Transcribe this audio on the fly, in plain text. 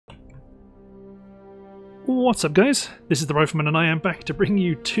What's up, guys? This is the Rifleman, and I am back to bring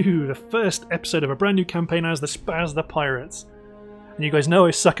you to the first episode of a brand new campaign as the Spaz the Pirates. And you guys know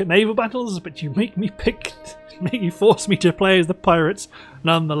I suck at naval battles, but you make me force me to play as the pirates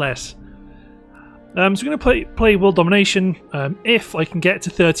nonetheless. So we're going to play world domination. If I can get to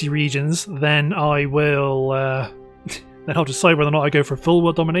 30 regions, then I will. Then I'll decide whether or not I go for full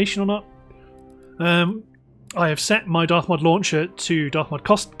world domination or not. I have set my Darth Mod launcher to Darth Mod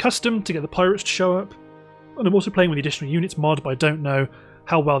custom to get the pirates to show up. And I'm also playing with the additional units mod, but I don't know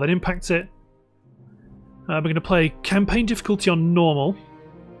how well that impacts it. We're going to play campaign difficulty on normal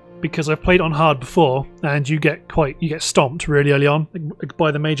because I've played on hard before, and you get stomped really early on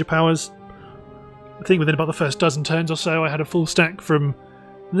by the major powers. I think within about the first dozen turns or so, I had a full stack from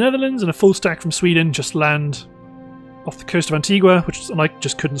the Netherlands and a full stack from Sweden just land off the coast of Antigua, and I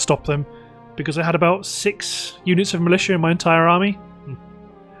just couldn't stop them because I had about 6 units of militia in my entire army.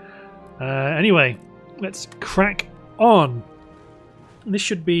 Anyway. Let's crack on. This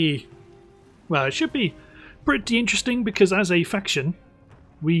should be, well, it should be pretty interesting because as a faction,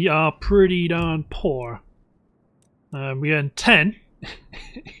 we are pretty darn poor. We earn 10,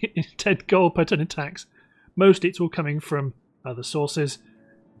 10 gold per 10 attacks. Mostly it's all coming from other sources.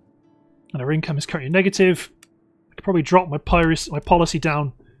 And our income is currently negative. I could probably drop my policy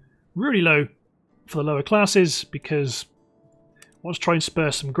down really low for the lower classes because I want to try and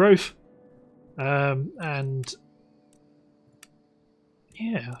spur some growth. And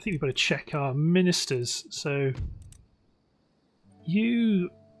yeah, I think we've got to check our ministers. So you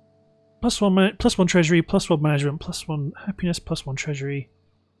 +1 treasury, +1 management, +1 happiness, +1 treasury.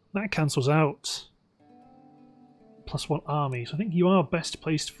 That cancels out +1 army. So I think you are best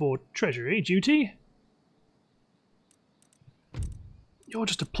placed for treasury duty. You're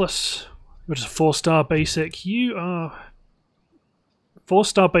just a 4-star basic. You are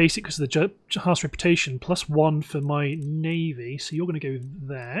 4-star basic because of the Jaha's reputation, +1 for my navy, so you're going to go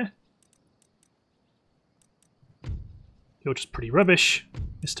there. You're just pretty rubbish.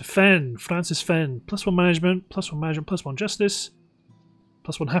 Mr. Fenn, Francis Fenn, +1 management, +1 justice,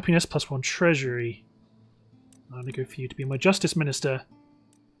 +1 happiness, +1 treasury. I'm going to go for you to be my justice minister.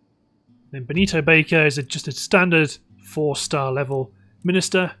 Then Benito Baker is just a standard 4-star level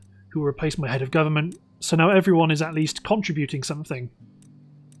minister who will replace my head of government. So now everyone is at least contributing something,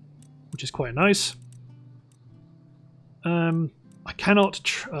 which is quite nice. I cannot.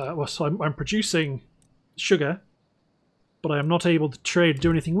 So I'm producing sugar, but I am not able to trade, do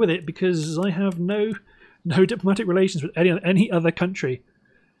anything with it because I have no diplomatic relations with any other country.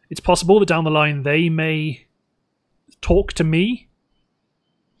 It's possible that down the line they may talk to me,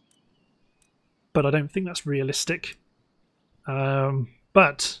 but I don't think that's realistic.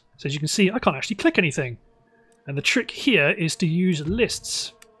 But so as you can see, I can't actually click anything. And the trick here is to use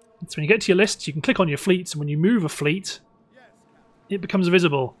lists. So when you get to your lists, you can click on your fleets, and when you move a fleet, it becomes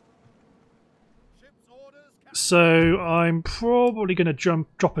visible. So I'm probably going to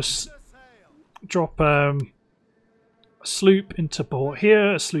drop a sloop into port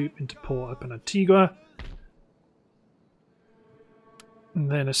here, a sloop into port up in Antigua,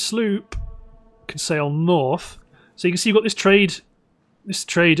 and then a sloop can sail north. So you can see you've got this trade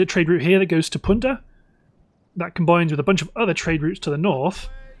route here that goes to Punta. That combines with a bunch of other trade routes to the north.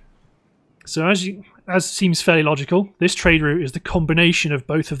 So as seems fairly logical, this trade route is the combination of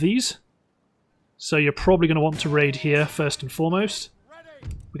both of these. So you're probably going to want to raid here first and foremost.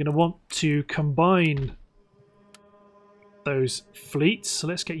 We're going to want to combine those fleets. So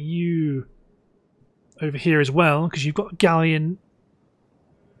let's get you over here as well, because you've got a galleon.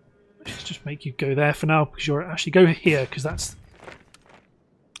 Let's just make you go there for now, because you're actually go here, because that's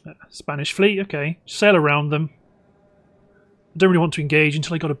Spanish fleet. Okay, sail around them. I don't really want to engage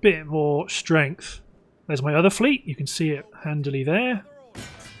until I got a bit more strength. There's my other fleet. You can see it handily there.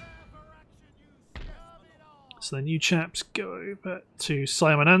 So then you chaps go over to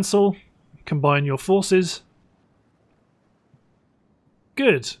Simon Ansell. Combine your forces.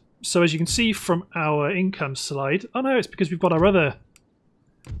 Good. So as you can see from our income slide... Oh no, it's because we've got our other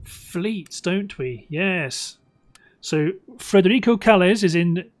fleets, don't we? Yes. So Federico Calles is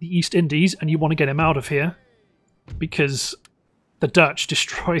in the East Indies, and you want to get him out of here because the Dutch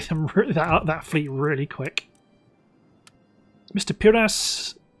destroy them that fleet really quick. Mr.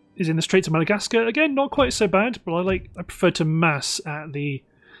 Piras is in the Straits of Madagascar. Again, not quite so bad, but I prefer to mass at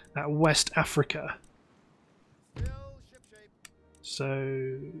West Africa.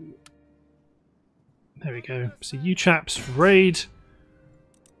 So there we go. So you chaps raid.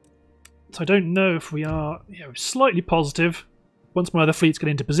 So I don't know if we are slightly positive. Once my other fleets get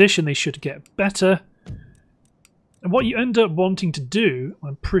into position, they should get better. And what you end up wanting to do,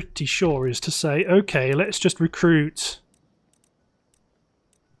 I'm pretty sure, is to say, okay, let's just recruit...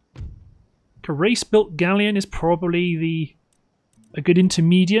 A race-built galleon is probably a good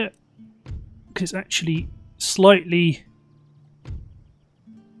intermediate, because it's actually slightly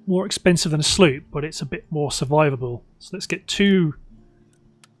more expensive than a sloop, but it's a bit more survivable. So let's get 2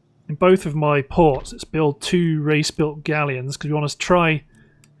 in both of my ports. Let's build 2 race-built galleons, because we want to try...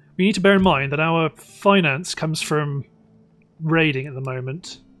 We need to bear in mind that our finance comes from raiding at the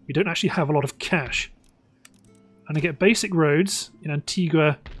moment. We don't actually have a lot of cash. And to get basic roads in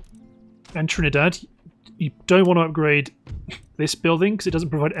Antigua and Trinidad, you don't want to upgrade this building because it doesn't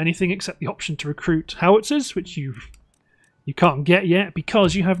provide anything except the option to recruit howitzers, which you can't get yet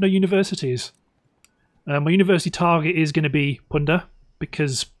because you have no universities. My university target is going to be Punda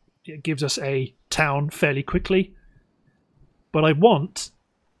because it gives us a town fairly quickly. But I want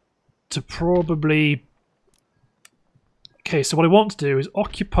to probably... Okay, so what I want to do is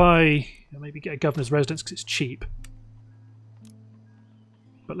occupy... Maybe get a governor's residence because it's cheap.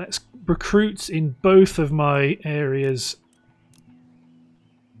 But let's recruit in both of my areas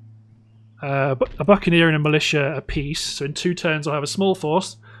a buccaneer and a militia apiece. So in 2 turns I'll have a small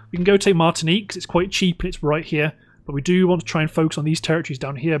force. We can go take Martinique because it's quite cheap and it's right here. But we do want to try and focus on these territories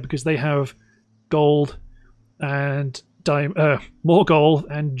down here because they have gold and more gold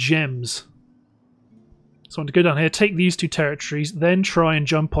and gems. So I want to go down here, take these 2 territories, then try and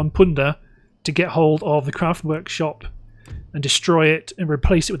jump on Punda to get hold of the craft workshop and destroy it and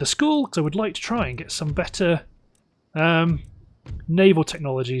replace it with a school, because I would like to try and get some better naval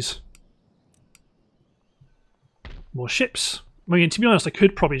technologies. More ships. I mean, to be honest, I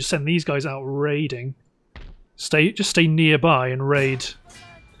could probably just send these guys out raiding. Just stay nearby and raid.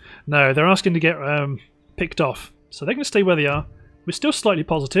 No, they're asking to get picked off. So they're going to stay where they are. We're still slightly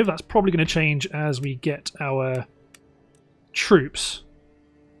positive. That's probably going to change as we get our troops.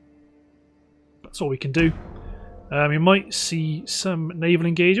 That's all we can do. We might see some naval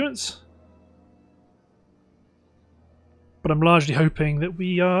engagements. But I'm largely hoping that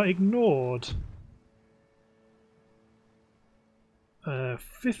we are ignored.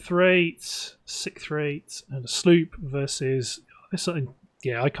 5th rate, 6th rate, and a sloop versus...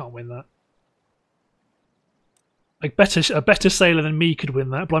 Yeah, I can't win that. A better sailor than me could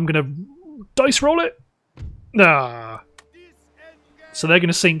win that, but I'm going to dice roll it. Ah. So they're going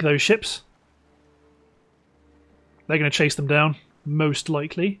to sink those ships. They're going to chase them down, most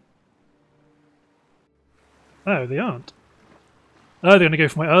likely. Oh, they aren't. Oh, they're going to go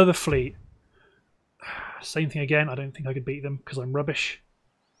for my other fleet. Same thing again. I don't think I could beat them because I'm rubbish.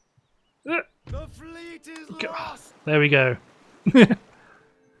 The fleet is lost. There we go. So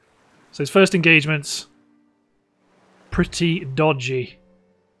his first engagement's pretty dodgy.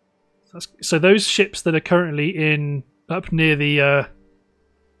 So those ships that are currently up near the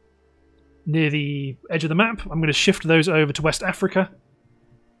edge of the map, I'm going to shift those over to West Africa.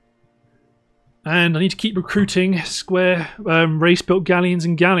 And I need to keep recruiting square race-built galleons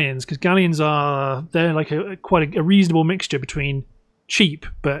and galleons, because galleons they're like quite a reasonable mixture between cheap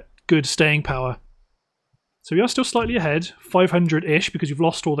but good staying power. So we are still slightly ahead, 500-ish, because we've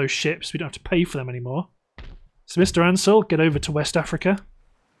lost all those ships. We don't have to pay for them anymore. So Mr. Ansel, get over to West Africa.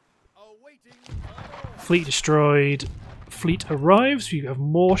 Fleet destroyed. Fleet arrives. We have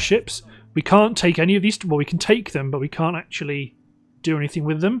more ships. We can't take any of these. Well, we can take them, but we can't actually do anything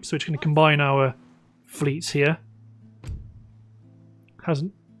with them. So we're just going to combine our fleets here.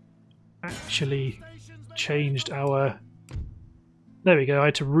 Hasn't actually changed our... There we go. I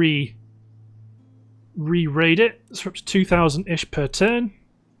had to re-raid it. So up to 2,000-ish per turn.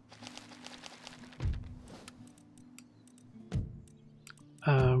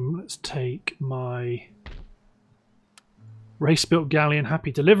 Let's take my race-built galleon,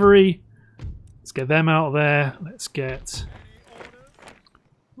 happy delivery. Let's get them out there. Let's get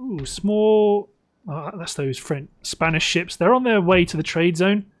small. That's those French, Spanish ships. They're on their way to the trade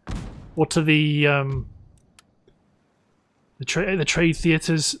zone, or to the trade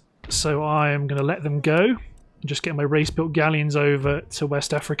theatres. So I am going to let them go and just get my race-built galleons over to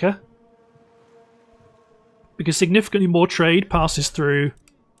West Africa, because significantly more trade passes through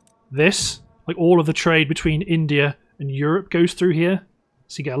this. Like all of the trade between India and Europe goes through here,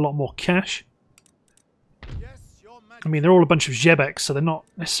 so you get a lot more cash. I mean, they're all a bunch of Zebeks, so they're not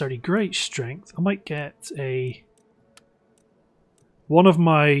necessarily great strength. I might get one of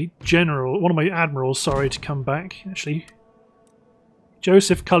my admirals, sorry, to come back. Actually,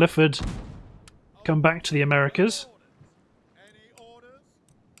 Joseph Culliford, come back to the Americas.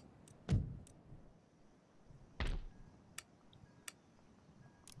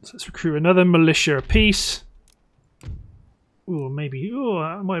 So let's recruit another militia apiece. Ooh, maybe... Ooh,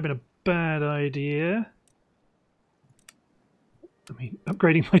 that might have been a bad idea. I mean,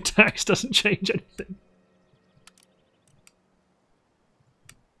 upgrading my tax doesn't change anything.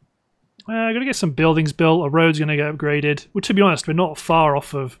 I'm going to get some buildings built. A road's going to get upgraded. Well, to be honest, we're not far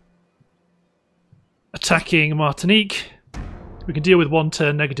off of attacking Martinique. We can deal with one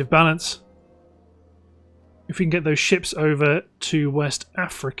turn negative balance. If we can get those ships over to West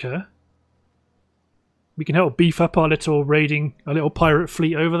Africa, we can help beef up our little pirate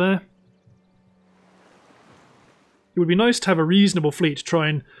fleet over there. It would be nice to have a reasonable fleet to try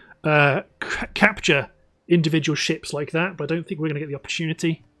and capture individual ships like that, but I don't think we're going to get the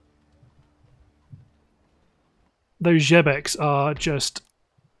opportunity. Those Jebeks are just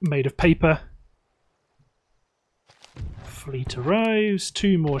made of paper. Fleet arrives,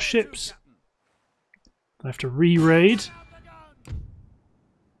 2 more ships. I have to re-raid.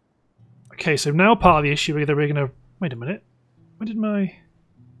 Okay, so now part of the issue is that we're going to... Wait a minute. Where did my...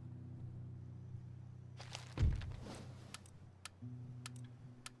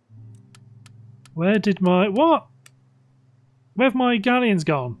 Where did my... What? Where have my galleons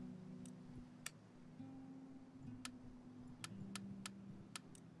gone?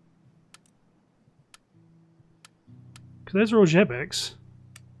 Because those are all Jebeks.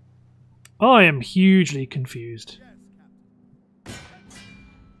 I am hugely confused.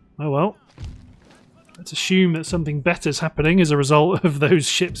 Oh well. Let's assume that something better's happening as a result of those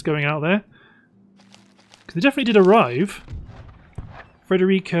ships going out there. Because they definitely did arrive.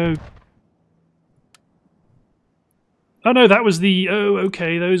 Federico... Oh no, that was the... Oh,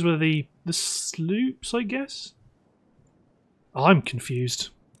 okay, those were the sloops, I guess? I'm confused.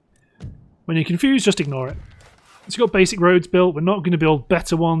 When you're confused, just ignore it. So we've got basic roads built. We're not going to build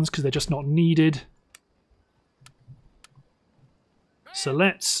better ones because they're just not needed. So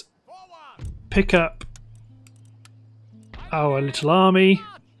let's pick up our little army.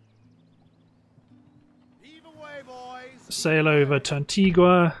 Sail over to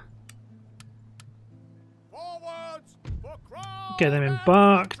Antigua. Get them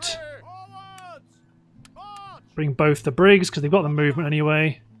embarked. Bring both the brigs because they've got the movement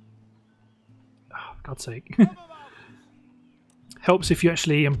anyway. Oh, for God's sake. Helps if you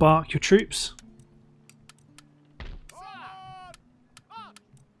actually embark your troops.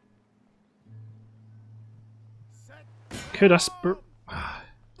 Could it's a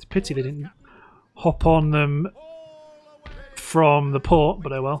pity they didn't hop on them from the port,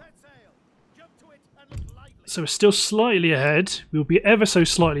 but oh well. So we're still slightly ahead. We'll be ever so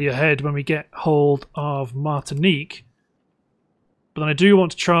slightly ahead when we get hold of Martinique. But then I do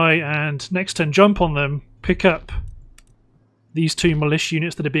want to try and next turn jump on them, pick up these 2 militia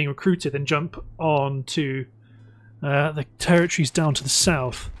units that are being recruited, and jump on to the territories down to the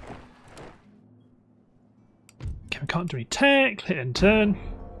south. Okay, we can't do any tech. Hit and turn.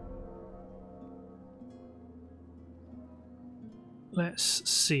 Let's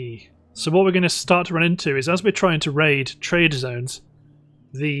see. So what we're going to start to run into is, as we're trying to raid trade zones,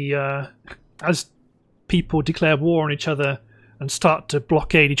 as people declare war on each other and start to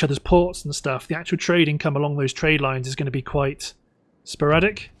blockade each other's ports and stuff, the actual trade income along those trade lines is going to be quite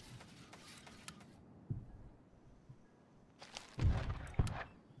sporadic.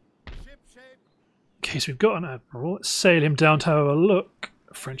 Okay, so we've got an admiral. Let's sail him down to have a look.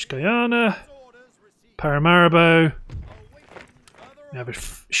 French Guiana, Paramaribo. We have a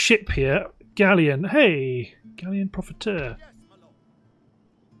ship here, galleon. Hey, galleon profiteur.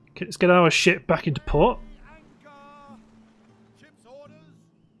 Okay, let's get our ship back into port.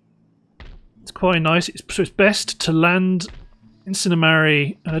 It's quite nice. So it's best to land in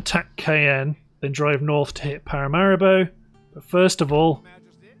Sinamari and attack Cayenne, then drive north to hit Paramaribo. But first of all,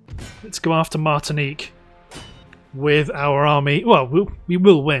 let's go after Martinique with our army. Well, we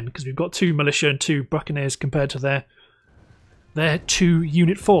will win because we've got 2 militia and 2 buccaneers compared to their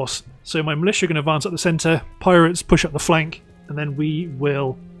 2-unit force. So my militia are going to advance up the centre, pirates push up the flank, and then we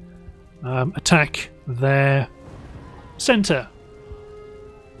will attack their centre.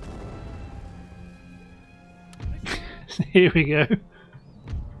 Here we go.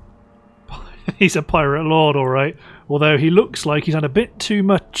 He's a pirate lord, alright. Although he looks like he's had a bit too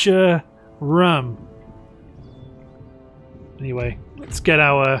much rum. Anyway, let's get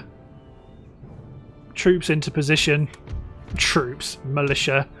our troops into position. Troops,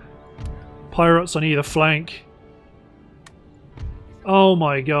 militia. Pirates on either flank. Oh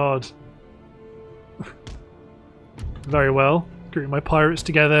my god. Very well. Group my pirates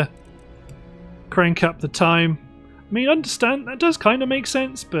together. Crank up the time. I mean, understand, that does kind of make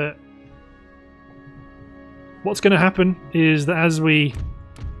sense, but what's going to happen is that as we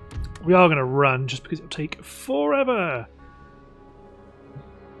are going to run, just because it'll take forever.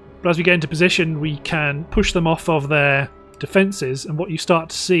 But as we get into position, we can push them off of their defences, and what you start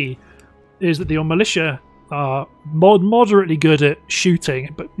to see is that the militia are moderately good at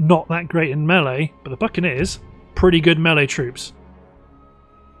shooting, but not that great in melee. But the Buccaneers, pretty good melee troops.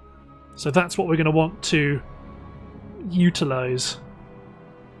 So that's what we're going to want to utilise.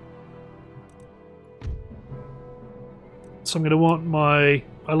 So I'm going to want my...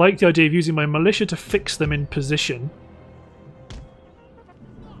 I like the idea of using my militia to fix them in position.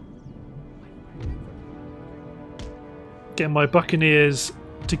 Get my Buccaneers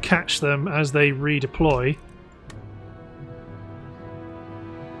to catch them as they redeploy.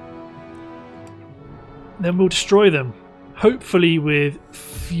 Then we'll destroy them. Hopefully with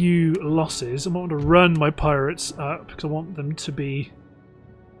few losses. I want to run my pirates up because I want them to be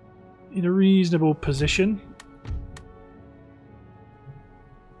in a reasonable position.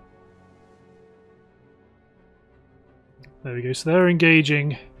 There we go, so they're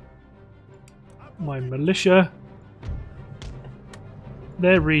engaging my militia.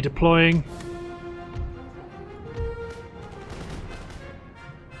 They're redeploying.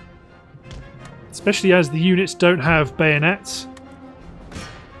 Especially as the units don't have bayonets.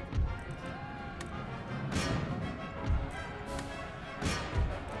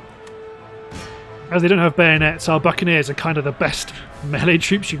 As they don't have bayonets, our Buccaneers are kind of the best melee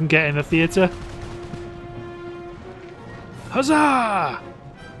troops you can get in the theatre. Huzzah!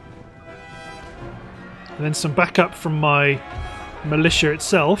 And then some backup from my militia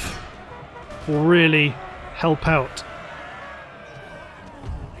itself will really help out.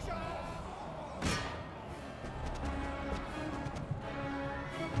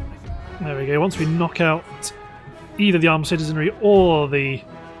 There we go. Once we knock out either the armed citizenry or the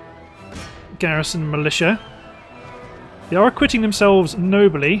garrison militia, they are acquitting themselves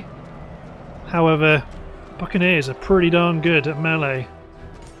nobly. However, Buccaneers are pretty darn good at melee.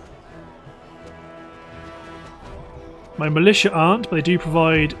 My militia aren't, but they do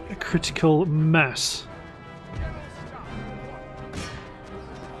provide a critical mass.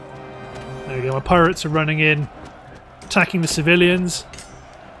 There we go, my pirates are running in, attacking the civilians.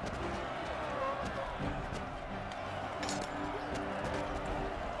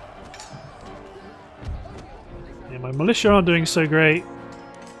 Yeah, my militia aren't doing so great.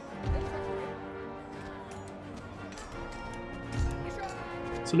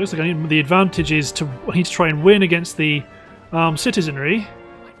 So it looks like the advantage is I need to try and win against the armed citizenry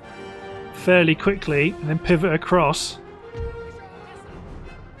fairly quickly and then pivot across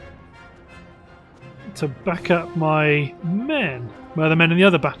to back up my men. Well, the men in the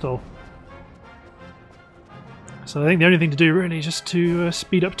other battle. So I think the only thing to do really is just to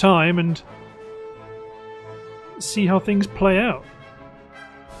speed up time and see how things play out.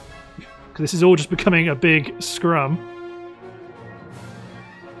 Because this is all just becoming a big scrum.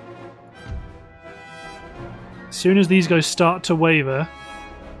 As soon as these guys start to waver,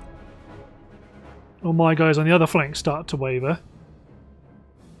 or my guys on the other flank start to waver,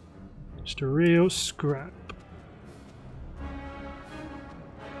 just a real scrap.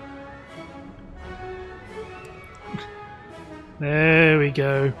 There we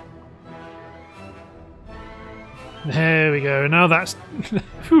go. There we go. Now that's...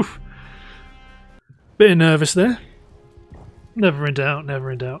 Whew. Bit nervous there. Never in doubt,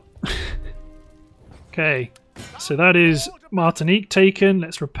 never in doubt. Okay. So that is Martinique taken.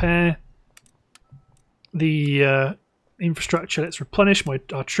 Let's repair the infrastructure. Let's replenish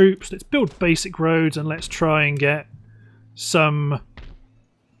our troops. Let's build basic roads and let's try and get some...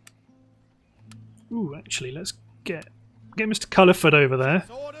 Ooh, actually, let's get Mr. Culliford over there.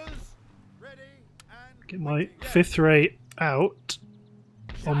 Get my 5th rate out.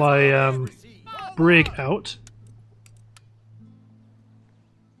 Or my brig out.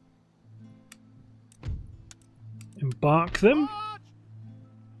 Embark them.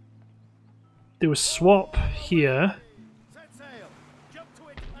 Do a swap here.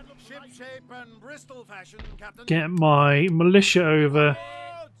 Get my militia over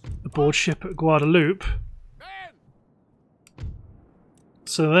aboard ship at Guadeloupe.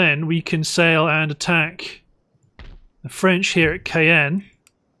 So then we can sail and attack the French here at Cayenne.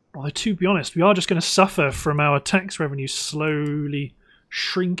 Although, to be honest, we are just going to suffer from our tax revenue slowly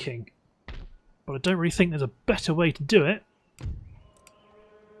shrinking. But I don't really think there's a better way to do it.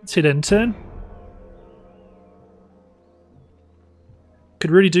 Let's hit end turn. Could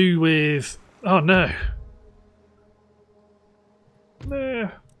really do with... Oh no.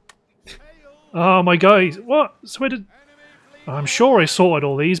 No. Oh my guys. What? So where did... Oh, I'm sure I sorted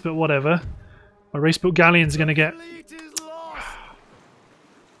all these, but whatever. My race-built galleons are going to get...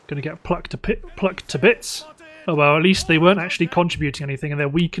 plucked to bits. Oh well, at least they weren't actually contributing anything and they're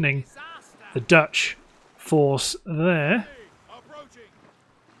weakening the Dutch force there.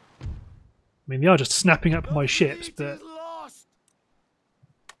 I mean, they are just snapping up my ships, but...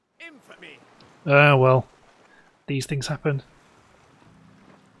 Oh well, these things happen.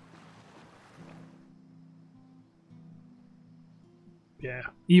 Yeah,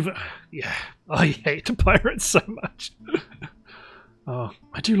 I hate the pirates so much. Oh,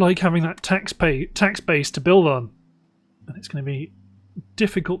 I do like having that tax base to build on, and it's going to be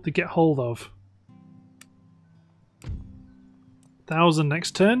difficult to get hold of. 1,000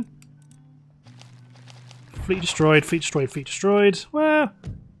 next turn. Fleet destroyed, fleet destroyed, fleet destroyed. Well,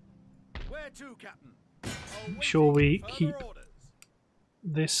 make sure we keep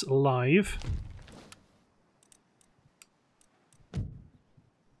this alive.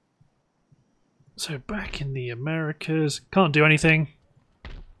 So back in the Americas, can't do anything.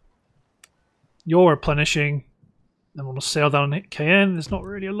 You're replenishing. Then we'll sail down and hit KN. There's not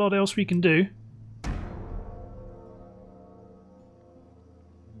really a lot else we can do.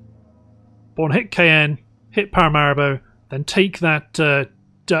 But hit KN, hit Paramaribo, then take that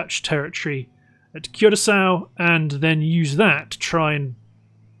Dutch territory at Curaçao, and then use that to try and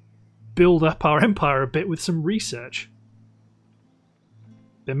build up our empire a bit with some research.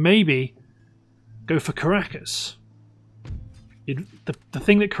 Then maybe go for Caracas. The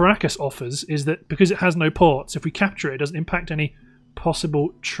thing that Caracas offers is that because it has no ports, if we capture it, it doesn't impact any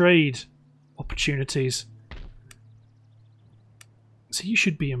possible trade opportunities. So you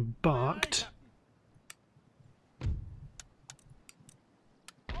should be embarked.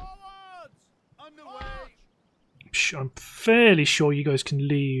 I'm fairly sure you guys can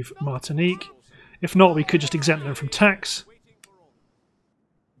leave Martinique. If not, we could just exempt them from tax.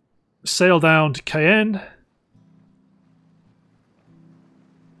 Sail down to Cayenne.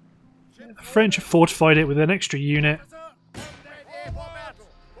 The French have fortified it with an extra unit.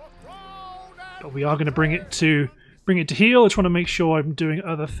 But we are going to bring it to heel. I just want to make sure I'm doing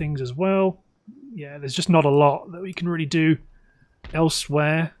other things as well. Yeah, there's just not a lot that we can really do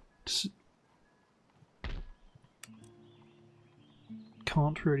elsewhere.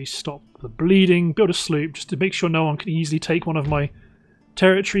 Can't really stop the bleeding. Build a sloop just to make sure no one can easily take one of my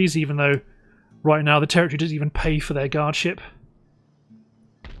territories, even though right now the territory doesn't even pay for their guard ship.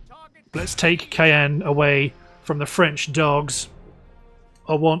 Let's take Cayenne away from the French dogs.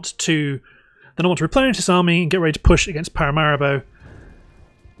 I want to replenish this army and get ready to push against Paramaribo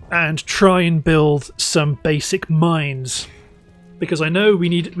and try and build some basic mines, because I know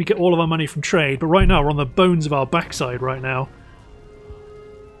we get all of our money from trade, but right now we're on the bones of our backside right now.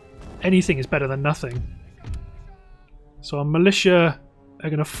 Anything is better than nothing. So our militia are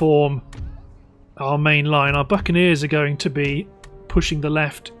going to form our main line. Our buccaneers are going to be pushing the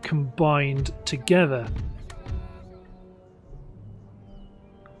left combined together.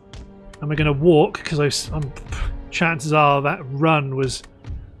 And we're going to walk, because chances are that run was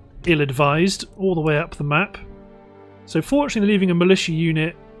ill-advised all the way up the map. So fortunately leaving a militia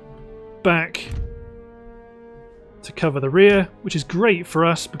unit back to cover the rear, which is great for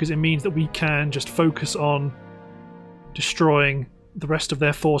us because it means that we can just focus on destroying the rest of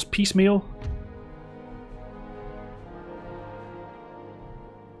their force piecemeal.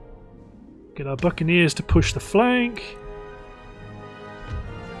 Get our buccaneers to push the flank.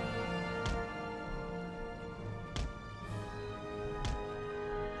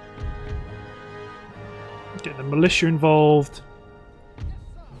 Get the militia involved.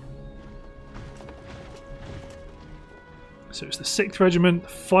 So it's the 6th Regiment, the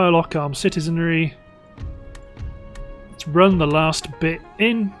Firelock Armed Citizenry. Let's run the last bit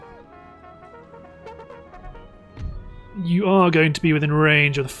in. You are going to be within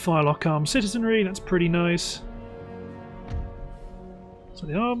range of the Firelock Armed Citizenry, that's pretty nice. So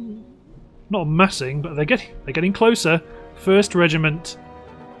they are not massing, but they're getting closer. 1st Regiment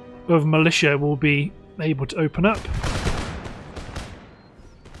of Militia will be able to open up.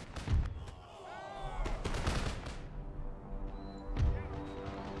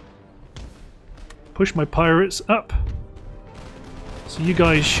 Push my pirates up. So you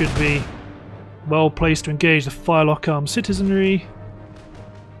guys should be well placed to engage the Firelock Armed Citizenry.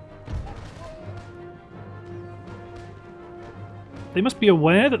 They must be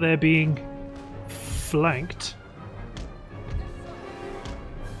aware that they're being flanked.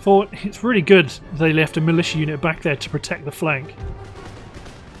 For it's really good they left a militia unit back there to protect the flank.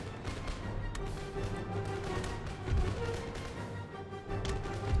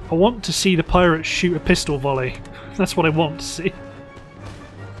 I want to see the pirates shoot a pistol volley. That's what I want to see.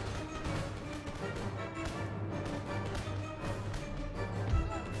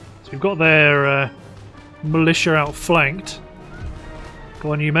 So we've got their militia outflanked.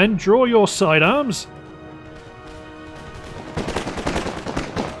 Go on, you men, draw your sidearms.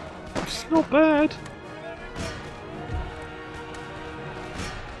 It's not bad.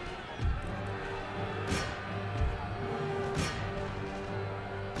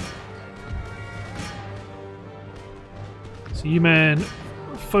 So you men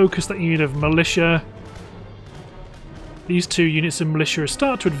focus that unit of militia. These two units of militia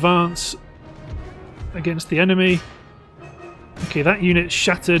start to advance against the enemy. Okay, that unit's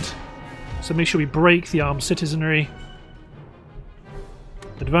shattered, so make sure we break the armed citizenry.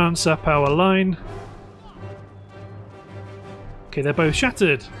 Advance up our line. Okay, they're both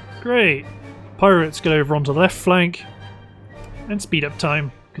shattered. Great. Pirates get over onto the left flank and speed up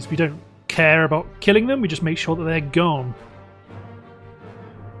time, because we don't care about killing them, we just make sure that they're gone.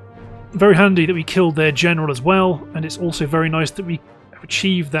 Very handy that we killed their general as well, and it's also very nice that we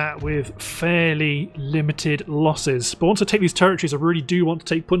achieved that with fairly limited losses. But once I take these territories, I really do want to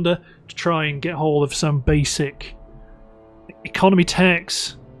take Punda to try and get hold of some basic economy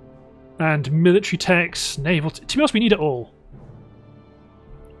techs and military techs, naval. To be honest, we need it all.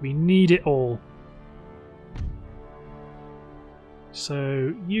 We need it all.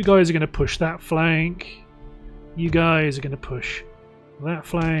 So you guys are going to push that flank. You guys are going to push that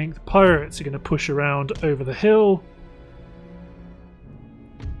flank. The pirates are going to push around over the hill.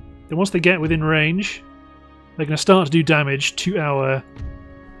 Then once they get within range, they're going to start to do damage to our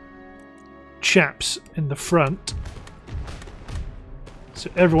chaps in the front. So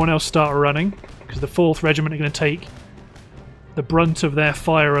everyone else start running, because the 4th Regiment are going to take the brunt of their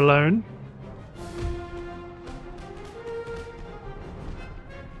fire alone.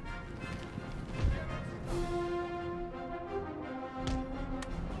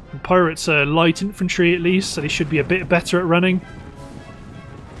 Pirates are light infantry at least, so they should be a bit better at running.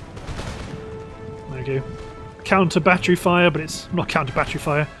 There we go. Counter battery fire, but it's not counter battery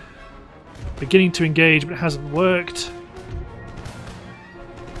fire. Beginning to engage, but it hasn't worked.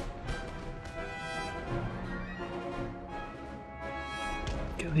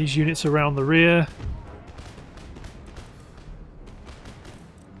 Get these units around the rear.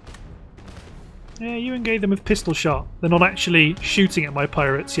 Yeah, you engage them with pistol shot. They're not actually shooting at my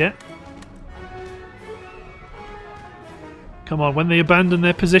pirates yet. Come on, when they abandon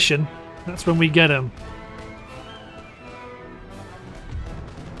their position, that's when we get them.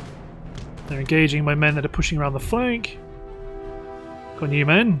 They're engaging my men that are pushing around the flank. Go on, you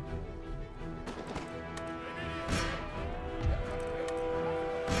men.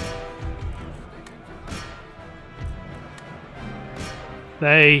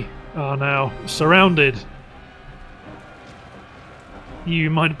 They are now surrounded. You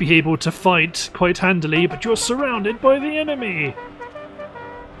might be able to fight quite handily, but you're surrounded by the enemy.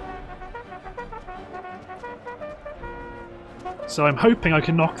 So I'm hoping I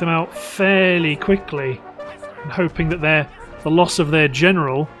can knock them out fairly quickly. I'm hoping that the loss of their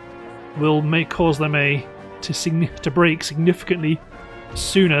general will cause them to break significantly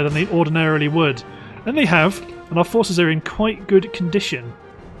sooner than they ordinarily would. And they have, and our forces are in quite good condition.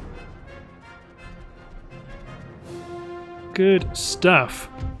 Good stuff.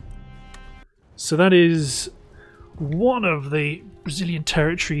 So that is one of the Brazilian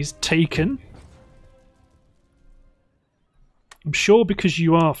territories taken. I'm sure because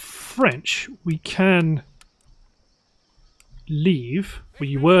you are French, we can leave. Well,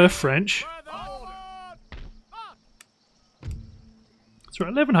 you were French. So we're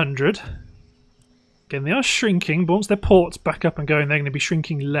at 1100. Again, they are shrinking, but once their port's back up and going, they're going to be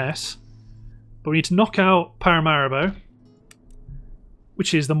shrinking less. But we need to knock out Paramaribo,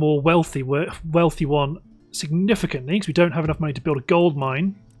 which is the more wealthy one, significantly, because we don't have enough money to build a gold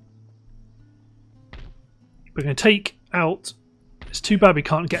mine. We're going to take out... It's too bad we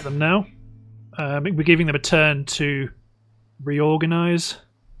can't get them now. We're giving them a turn to reorganise.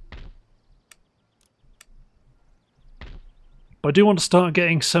 But I do want to start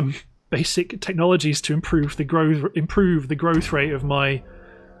getting some basic technologies to improve the growth rate of my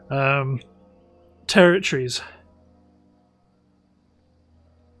territories.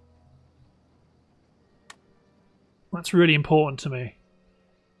 That's really important to me.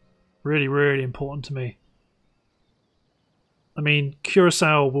 Really, really important to me. I mean,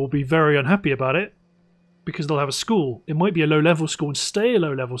 Curacao will be very unhappy about it because they'll have a school. It might be a low-level school and stay a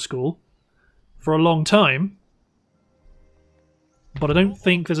low-level school for a long time, but I don't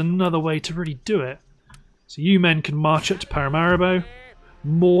think there's another way to really do it. So you men can march up to Paramaribo.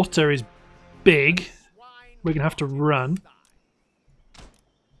 Mortar is big. We're going to have to run.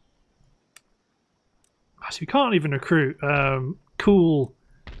 So we can't even recruit cool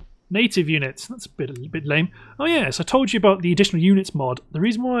Native units. That's a bit lame. Oh yes, I told you about the additional units mod. The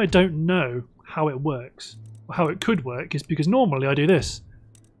reason why I don't know how it works, or how it could work, is because normally I do this.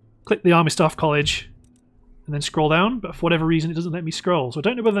 Click the Army Staff College, and then scroll down, but for whatever reason it doesn't let me scroll. So I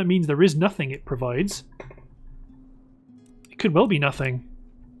don't know whether that means there is nothing it provides. It could well be nothing.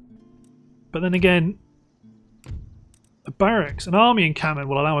 But then again, a barracks, an army encampment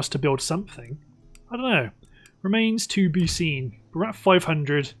will allow us to build something. I don't know. Remains to be seen. We're at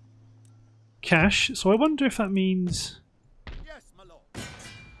 500 cash, so I wonder if that means... Yes, my lord.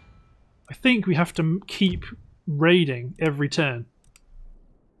 I think we have to keep raiding every turn.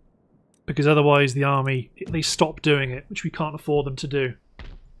 Because otherwise the army, they stop doing it, which we can't afford them to do.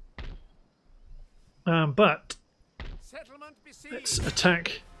 But let's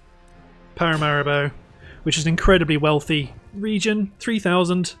attack Paramaribo, which is an incredibly wealthy region,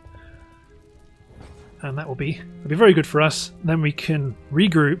 3,000. And that'll be very good for us. Then we can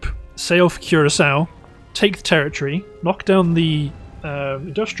regroup, sail for Curacao, take the territory, knock down the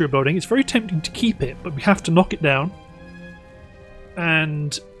industrial building. It's very tempting to keep it, but we have to knock it down.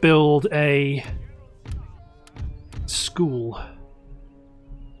 And build a school.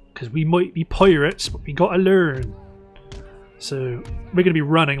 Because we might be pirates, but we gotta learn. So we're gonna be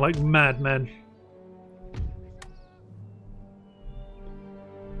running like madmen.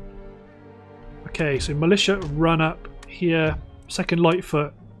 Okay, so militia run up here. Second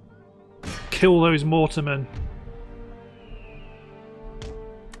Lightfoot. Kill those mortarmen.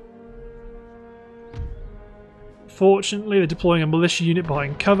 Fortunately, they're deploying a militia unit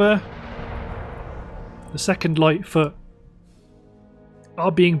behind cover. The Second Lightfoot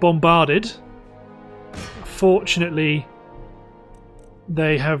are being bombarded. Fortunately,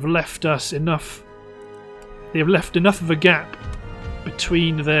 they have left us enough. They have left enough of a gap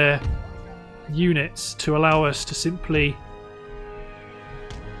between their units to allow us to simply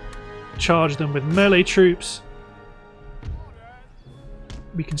charge them with melee troops.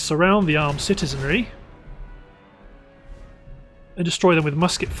 We can surround the armed citizenry and destroy them with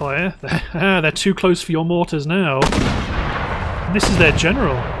musket fire. They're too close for your mortars now. And this is their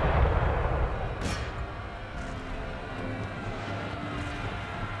general.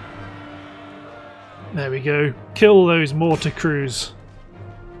 There we go. Kill those mortar crews.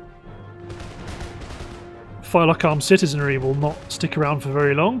 Firelock armed citizenry will not stick around for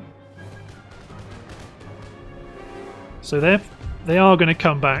very long. So they are going to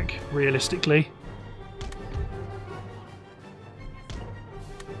come back, realistically.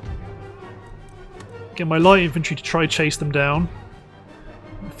 Get my light infantry to try chase them down.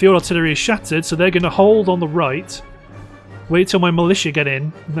 Field artillery is shattered, so they're going to hold on the right. Wait till my militia get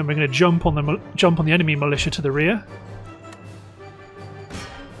in, and then we're going to jump on the enemy militia to the rear.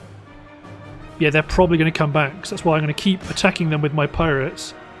 Yeah, they're probably going to come back, so that's why I'm going to keep attacking them with my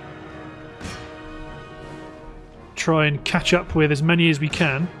pirates. Try and catch up with as many as we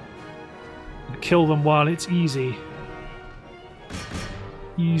can. And kill them while it's easy.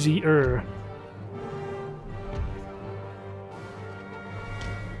 Easier.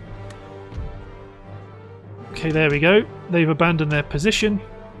 Okay, there we go. They've abandoned their position.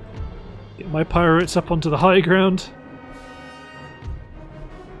 Get my pirates up onto the high ground.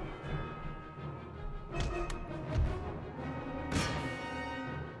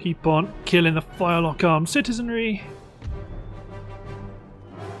 Keep on killing the firelock armed citizenry.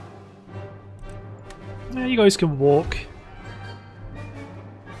 Yeah, you guys can walk.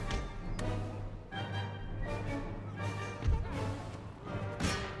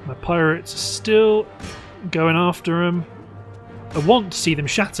 My pirates are still going after them. I want to see them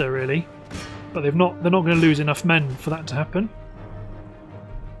shatter, really, but they're not going to lose enough men for that to happen.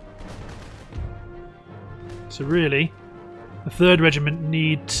 So really, the 3rd Regiment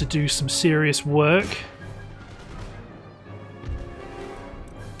need to do some serious work.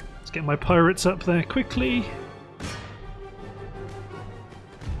 Let's get my pirates up there quickly.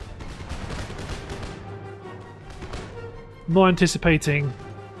 I'm not anticipating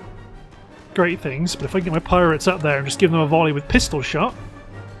great things, but if I can get my pirates up there and just give them a volley with pistol shot.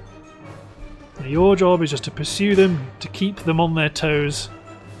 Now your job is just to pursue them, to keep them on their toes,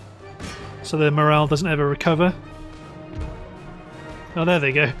 so their morale doesn't ever recover. Oh, there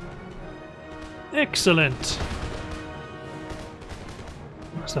they go. Excellent.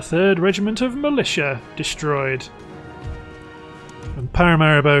 That's the 3rd Regiment of Militia destroyed. And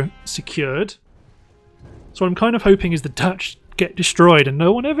Paramaribo secured. So what I'm kind of hoping is the Dutch get destroyed and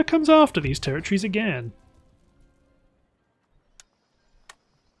no one ever comes after these territories again.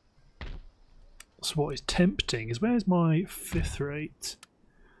 So what is tempting is, where's my 5th rate?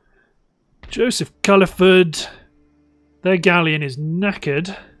 Joseph Culliford. Their galleon is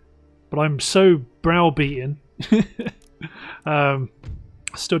knackered. but I'm so browbeaten.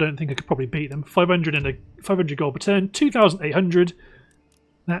 Still don't think I could probably beat them. 500 and a 500 gold per turn, 2,800.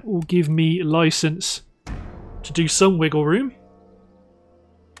 That will give me license to do some wiggle room.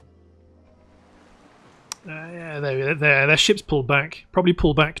 Yeah, there. Their ship's pulled back. Probably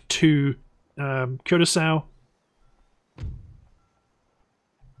pull back to Curacao.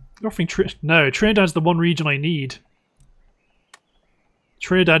 Offering no, Trinidad's the one region I need.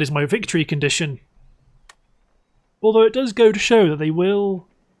 Trinidad is my victory condition. Although it does go to show that they will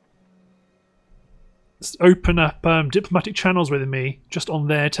open up diplomatic channels with me just on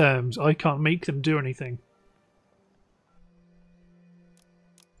their terms. I can't make them do anything.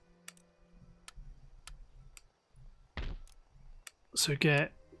 So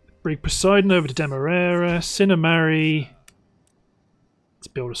bring Poseidon over to Demerara, Cinnamary. Let's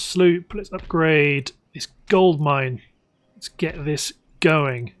build a sloop. Let's upgrade this gold mine. Let's get this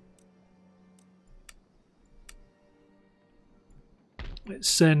going. Let's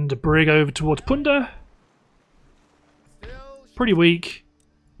send a brig over towards Punda. Pretty weak.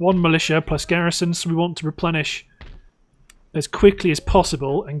 1 militia plus garrison, so we want to replenish as quickly as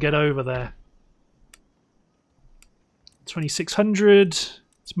possible and get over there. 2,600.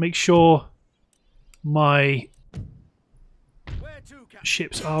 Let's make sure my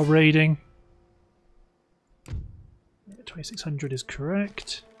ships are raiding. 2,600 is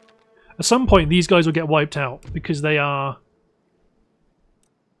correct. At some point these guys will get wiped out because they are...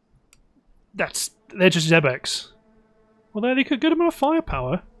 They're just Zebex. Although they could get a good amount of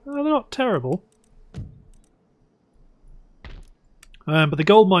firepower. They're not terrible. But the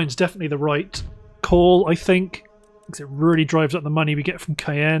gold mine's definitely the right call, I think. Because it really drives up the money we get from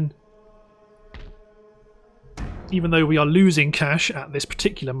Cayenne. Even though we are losing cash at this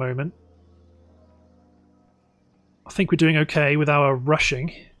particular moment. I think we're doing okay with our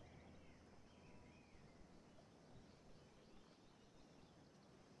rushing.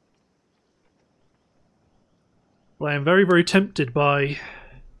 Well, I am very, very tempted by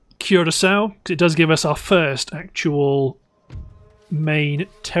Curacao, because it does give us our first actual main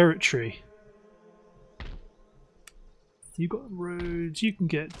territory. You've got roads, you can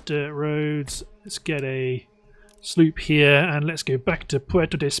get dirt roads. Let's get a sloop here, and let's go back to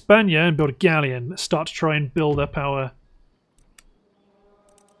Puerto de España and build a galleon. Let's start to try and build up our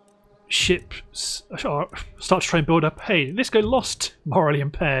ships. Start to try and build up... Hey, this guy lost morally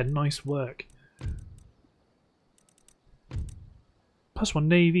impaired. Nice work. +1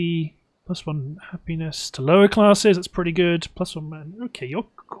 navy, +1 happiness to lower classes, that's pretty good. +1 man. Okay, you're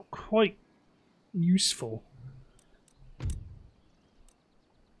quite useful.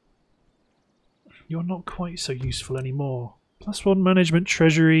 You're not quite so useful anymore. +1 management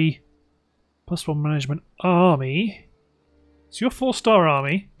treasury, +1 management army. So you're 4-star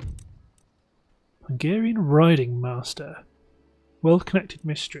army. Hungarian riding master. Well-connected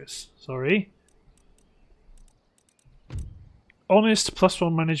mistress. Sorry. Honest,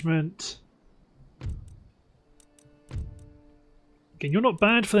 +1 management. Again, you're not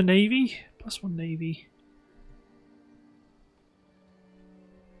bad for the navy. +1 navy.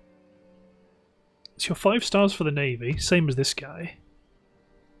 So you're 5 stars for the navy, same as this guy.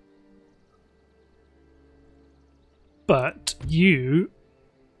 But you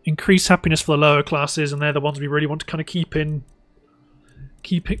increase happiness for the lower classes, and they're the ones we really want to kind of keep on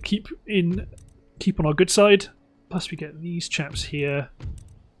our good side. Plus we get these chaps here.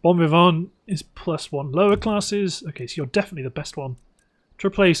 Bon Vivant is +1 lower classes. Okay, so you're definitely the best one to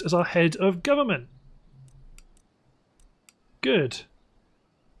replace as our head of government. Good.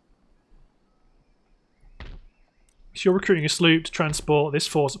 So you're recruiting a sloop to transport this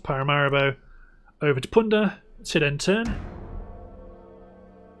force at Paramaribo over to Punda. Let's hit end turn.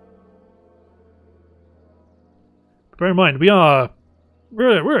 But bear in mind,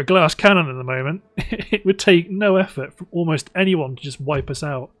 we're a glass cannon at the moment. It would take no effort from almost anyone to just wipe us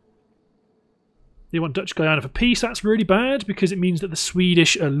out. They want Dutch Guyana for peace. That's really bad because it means that the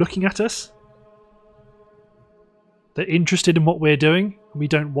Swedish are looking at us. They're interested in what we're doing, and we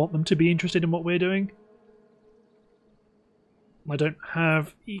don't want them to be interested in what we're doing. I don't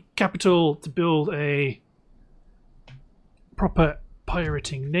have capital to build a proper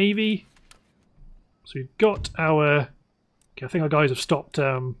pirating navy. So we've got our... Okay, I think our guys have stopped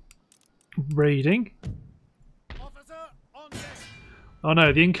raiding. Oh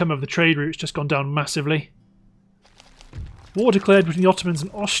no, the income of the trade route's just gone down massively. War declared between the Ottomans and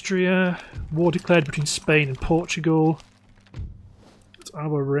Austria. War declared between Spain and Portugal. It's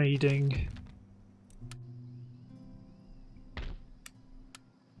our raiding.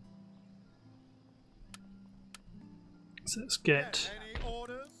 So let's get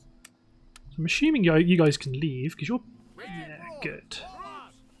I'm assuming you guys can leave because you're... Yeah, good.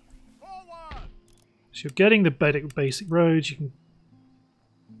 So you're getting the basic roads. You can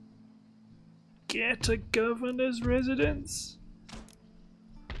get a governor's residence.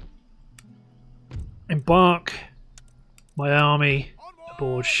 Embark my army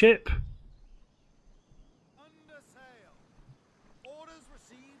aboard ship.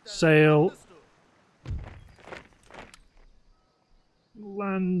 Sail.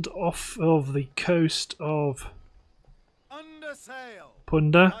 Land off of the coast of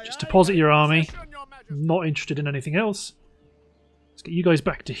Punda. Just deposit your army. Not interested in anything else. Let's get you guys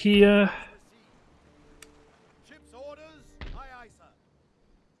back to here.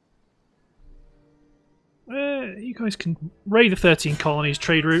 You guys can raid the 13 colonies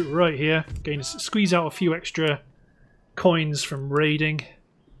trade route right here. Again, squeeze out a few extra coins from raiding.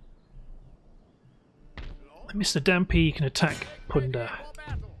 Mr. Dampy can attack Punda.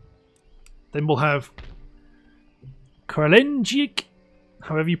 Then we'll have Kralenjik,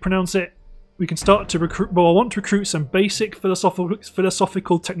 however you pronounce it. We can start to recruit. Well, I want to recruit some basic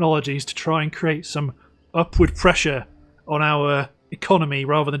philosophical technologies to try and create some upward pressure on our economy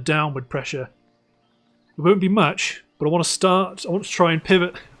rather than downward pressure. It won't be much, but I want to start. I want to try and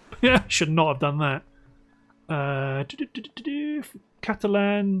pivot. Yeah, should not have done that.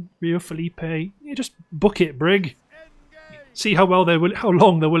 Catalan, Rio Felipe. Yeah, just book it, Brig. See how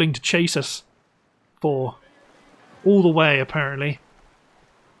long they're willing to chase us for. All the way, apparently.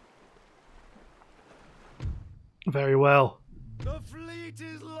 Very well. The fleet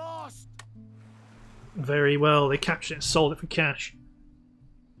is lost. Very well. They captured it and sold it for cash.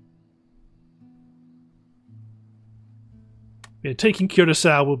 Yeah, taking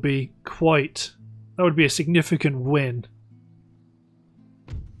Curacao will be quite... That would be a significant win.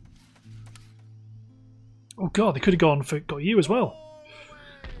 Oh god, they could have got you as well.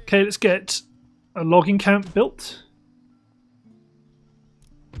 Okay, let's get a logging camp built.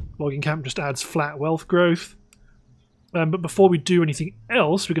 Logging camp just adds flat wealth growth. But before we do anything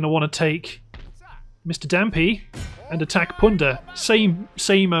else, we're going to want to take Mr. Dampy and attack Punda.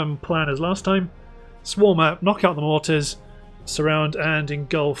 Same plan as last time. Swarm up, knock out the mortars, surround and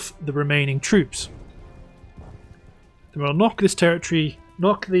engulf the remaining troops. Then we'll knock this territory,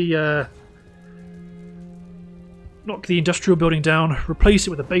 knock the industrial building down, replace it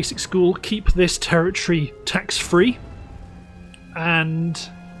with a basic school, keep this territory tax-free, and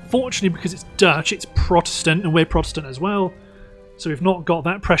fortunately because it's Dutch, it's Protestant, and we're Protestant as well, so we've not got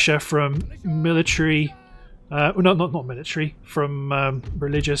that pressure from military, not military, from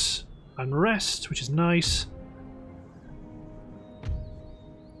religious unrest, which is nice.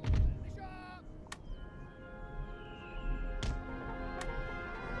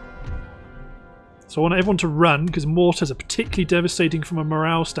 So I want everyone to run, because mortars are particularly devastating from a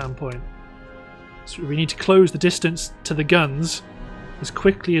morale standpoint. So we need to close the distance to the guns as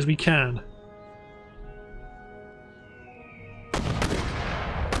quickly as we can.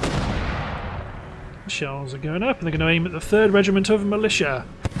 Shells are going up, and they're going to aim at the 3rd Regiment of Militia.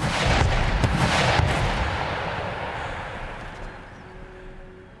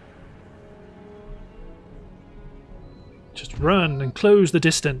 Just run and close the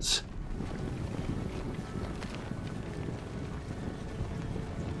distance.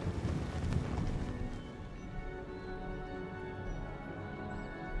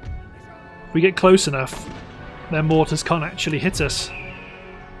 If we get close enough, their mortars can't actually hit us.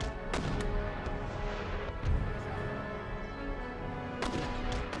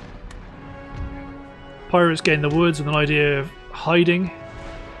 Pirates get in the woods with an idea of hiding.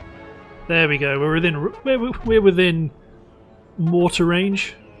 There we go. We're within mortar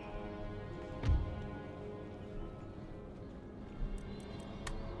range.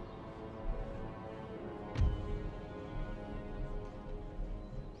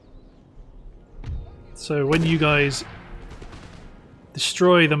 So when you guys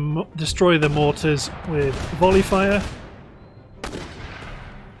destroy the mortars with volley fire,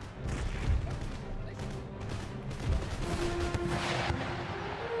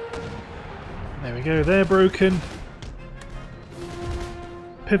 there we go. They're broken.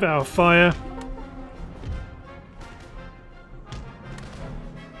 Pivot our fire.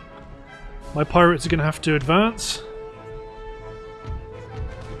 My pirates are going to have to advance.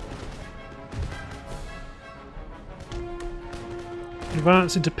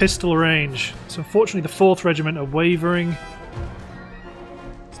 Advance into pistol range. So unfortunately the 4th Regiment are wavering.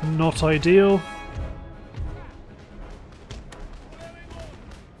 It's not ideal.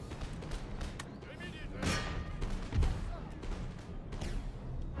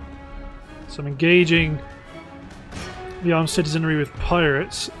 So I'm engaging the armed citizenry with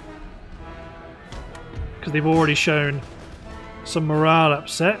pirates. because they've already shown some morale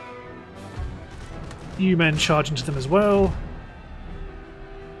upset. You men charge into them as well.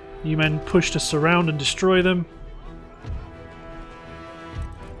 You men push to surround and destroy them.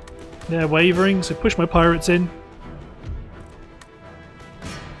 They're wavering, so push my pirates in.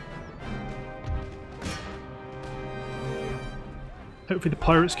 Hopefully the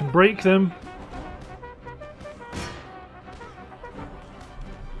pirates can break them.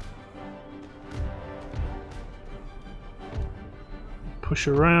 Push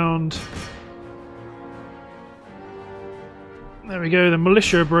around. There we go, the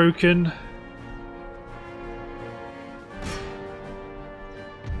militia are broken.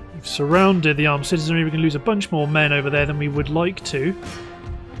 We've surrounded the armed citizenry. We can lose a bunch more men over there than we would like to.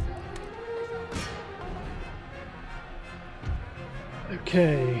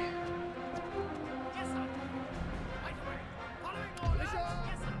 Okay.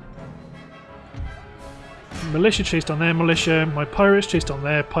 Militia chased on their militia, my pirates chased on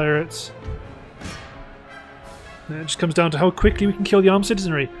their pirates. And it just comes down to how quickly we can kill the armed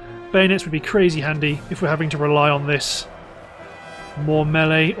citizenry. Bayonets would be crazy handy if we're having to rely on this more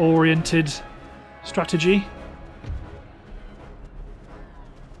melee-oriented strategy.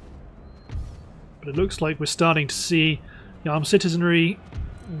 But it looks like we're starting to see the armed citizenry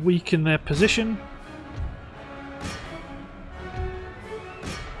weaken their position.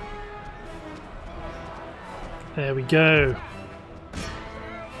 There we go.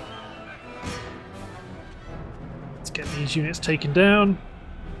 Let's get these units taken down.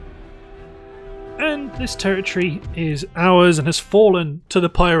 And this territory is ours and has fallen to the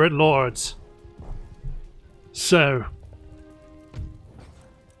pirate lords. So,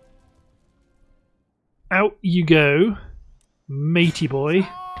 out you go, matey boy.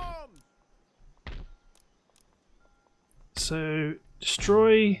 So,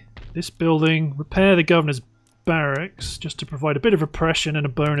 destroy this building, repair the governor's barracks, just to provide a bit of repression and a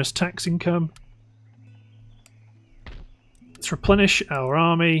bonus tax income. Let's replenish our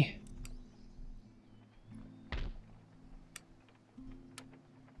army.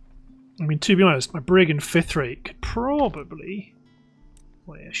 I mean, to be honest, my brig and 5th rate could probably...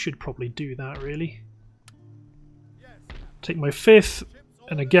 well, yeah, I should probably do that, really. Take my 5th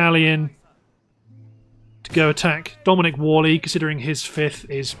and a galleon to go attack Dominic Worley, considering his 5th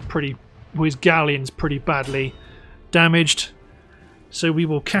is pretty... well, his galleon's pretty badly damaged. So we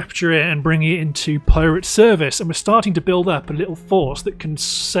will capture it and bring it into pirate service. And we're starting to build up a little force that can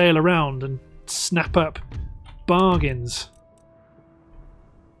sail around and snap up bargains.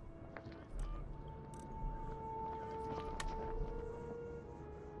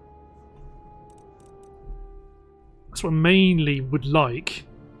 That's what I mainly would like,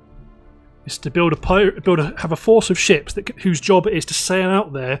 is to build have a force of ships whose job it is to sail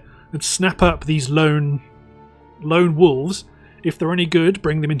out there and snap up these lone wolves. If they're any good,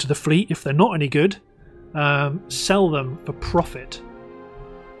 bring them into the fleet. If they're not any good, sell them for profit.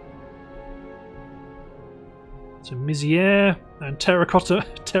 So Miziere and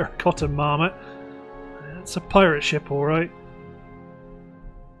Terracotta Marmot. That's a pirate ship, all right.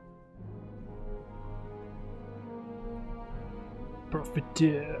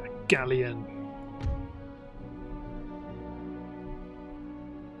 Profiteer Galleon.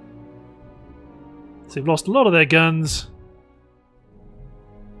 So they've lost a lot of their guns.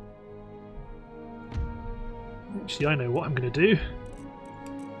 Actually, I know what I'm going to do.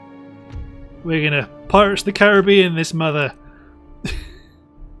 We're going to Pirates of the Caribbean this mother.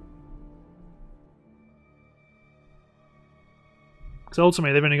 Because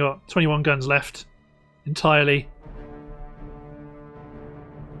ultimately they've only got 21 guns left entirely.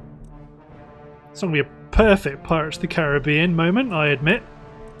 It's going to be a perfect Pirates of the Caribbean moment, I admit.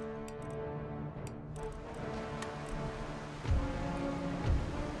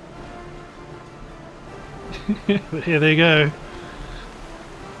 But here they go.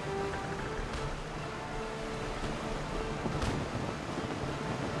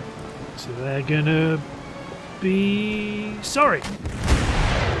 So they're gonna be sorry.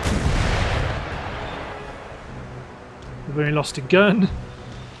 They've only lost a gun.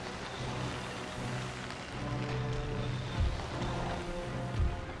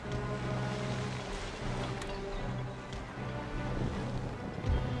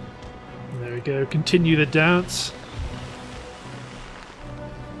 There we go, continue the dance.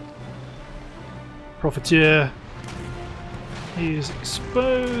 Profiteer is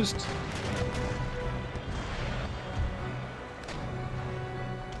exposed.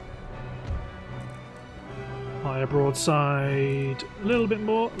 Higher broadside, a little bit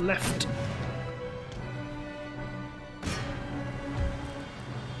more left.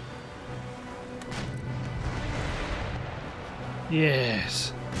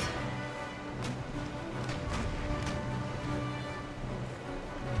 Yes.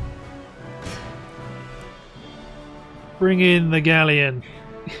 Bring in the galleon.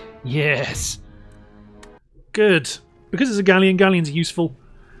 Yes. Good. Because it's a galleon, galleons are useful.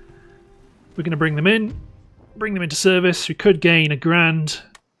 We're going to bring them in. Bring them into service. We could gain a grand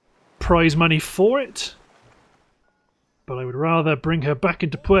prize money for it. But I would rather bring her back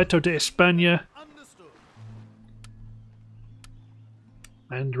into Puerto de España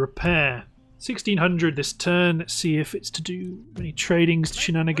and repair. 1600 this turn. Let's see if it's to do any tradings,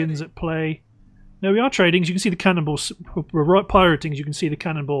 shenanigans at play. No, we are trading. As you can see the cannonball. We're right pirating. As you can see the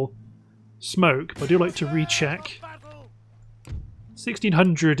cannonball smoke. But I do like to recheck.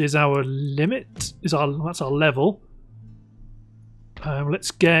 1600 is our limit. That's our level.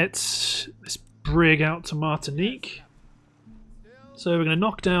 Let's get this brig out to Martinique. So we're going to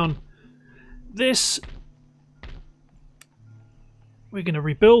knock down this. We're going to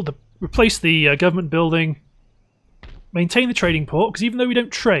replace the government building. Maintain the trading port, because even though we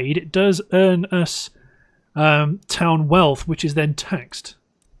don't trade, it does earn us town wealth, which is then taxed.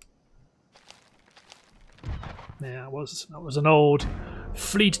 Yeah, that was an old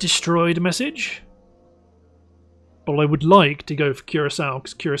fleet destroyed message. But I would like to go for Curacao,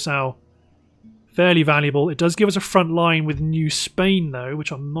 because Curacao fairly valuable. It does give us a front line with New Spain, though,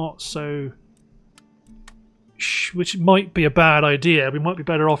 which I'm not so... which might be a bad idea. We might be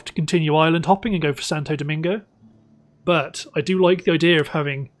better off to continue island hopping and go for Santo Domingo. But I do like the idea of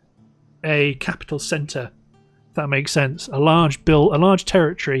having a capital centre, if that makes sense. A large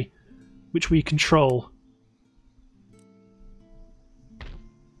territory which we control.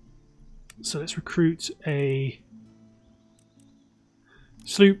 So let's recruit a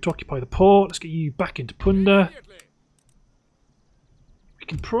sloop to occupy the port. Let's get you back into Punda. We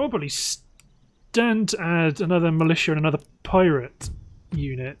can probably stand to add another militia and another pirate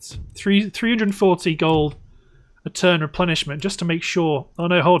unit. 340 gold a turn replenishment, just to make sure. Oh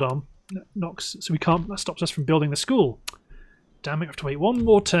no, hold on. Knocks, so we can't. That stops us from building the school. Damn it, we have to wait one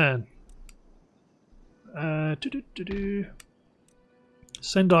more turn.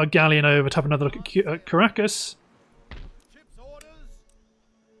 Send our galleon over to have another look at Caracas.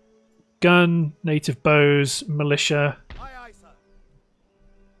 Gun, native bows, militia.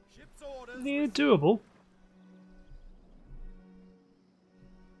 Yeah, doable.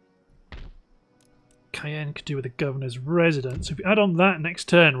 Cayenne could do with the governor's residence. So if we add on that next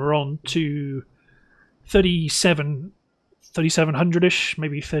turn, we're on to 3,700-ish,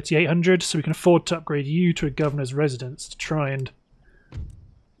 maybe 3,800. So we can afford to upgrade you to a governor's residence to try and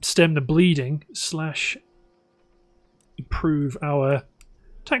stem the bleeding / improve our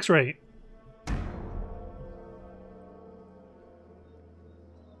tax rate.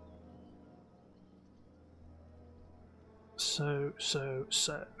 So. Let's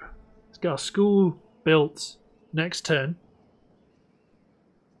get our school built next turn.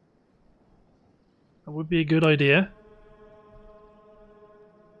 That would be a good idea.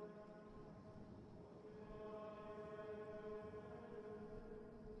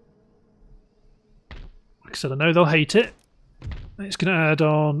 Like I said, I know they'll hate it. It's going to add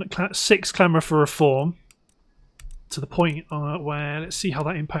on 6 clamour for reform to the point where, let's see how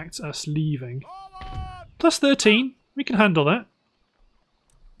that impacts us leaving. Plus 13, we can handle that.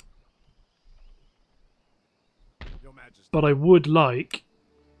 But I would like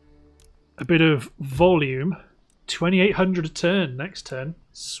a bit of volume. 2,800 a turn next turn.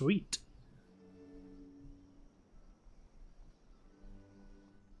 Sweet.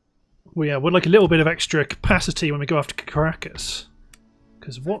 Well, yeah, would like a little bit of extra capacity when we go after Caracas.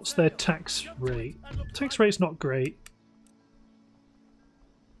 Because what's their tax rate? Tax rate's not great.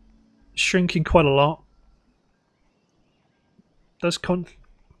 Shrinking quite a lot.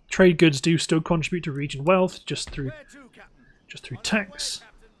 Trade goods do still contribute to region wealth just through tax,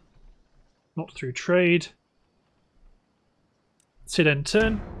 not through trade. Let's hit end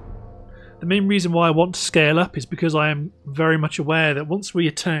turn. The main reason why I want to scale up is because I am very much aware that once we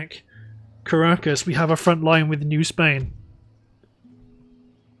attack Caracas, we have a front line with New Spain.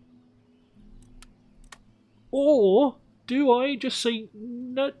 Or do I just say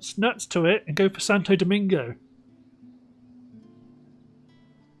nuts to it and go for Santo Domingo?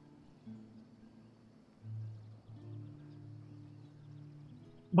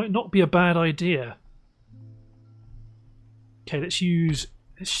 Might not be a bad idea. Okay, let's use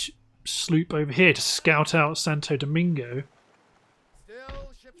this sloop over here to scout out Santo Domingo.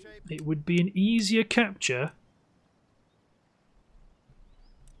 It would be an easier capture.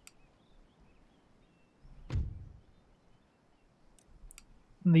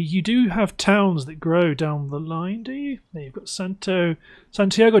 You do have towns that grow down the line, do you? There you've got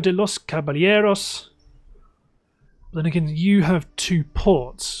Santiago de los Caballeros. Then again, you have 2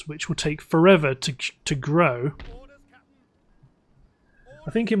 ports, which will take forever to grow.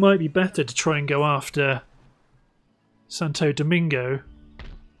 I think it might be better to try and go after Santo Domingo.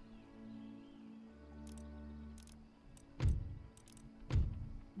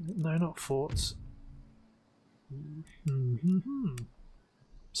 No, not forts.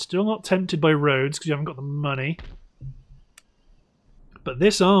 Still not tempted by roads because you haven't got the money. But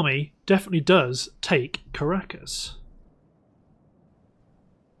this army definitely does take Caracas.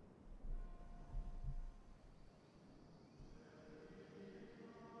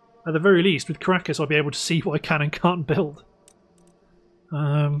 At the very least, with Caracas, I'll be able to see what I can and can't build.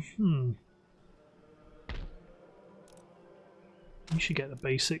 You should get the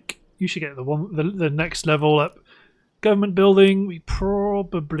basic. You should get the next level up. Government building. We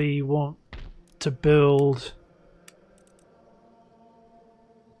probably want to build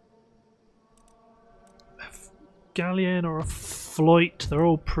a galleon or a flight. They're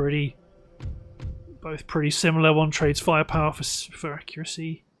all both pretty similar. One trades firepower for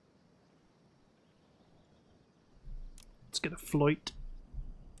accuracy. Let's get a flight.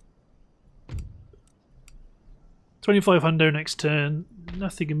 2500 next turn.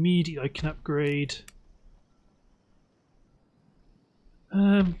 Nothing immediate I can upgrade.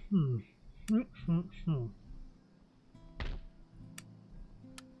 Put to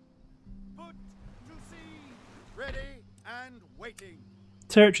sea, ready and waiting.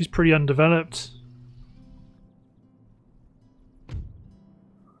 Territory's pretty undeveloped.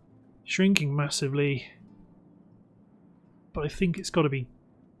 Shrinking massively. But I think it's got to be...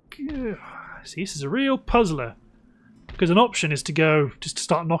 See, this is a real puzzler. Because an option is to go, just to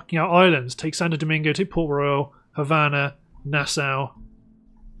start knocking out islands. Take Santo Domingo, take Port Royal, Havana, Nassau.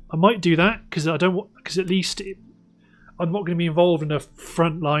 I might do that, because I don't want... Because at least I'm not going to be involved in a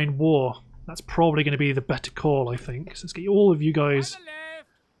frontline war. That's probably going to be the better call, I think. So let's get all of you guys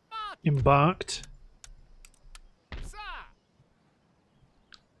embarked.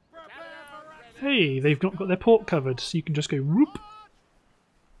 Hey, they've not got their port covered, so you can just go whoop.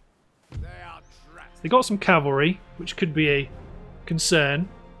 They got some cavalry, which could be a concern.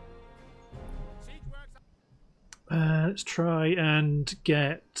 Let's try and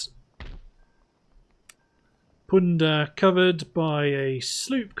get Punda covered by a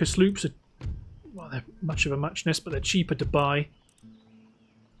sloop, because sloops are, well, they're much of a muchness, but they're cheaper to buy.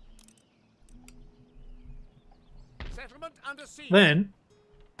 Then,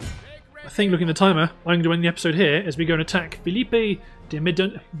 I think looking at the timer, I'm going to end the episode here as we go and attack Felipe de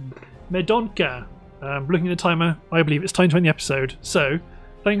Medonca. Looking at the timer, I believe it's time to end the episode. So,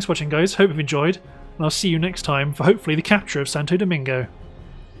 thanks for watching, guys. Hope you've enjoyed, and I'll see you next time for hopefully the capture of Santo Domingo.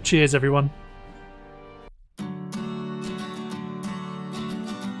 Cheers, everyone.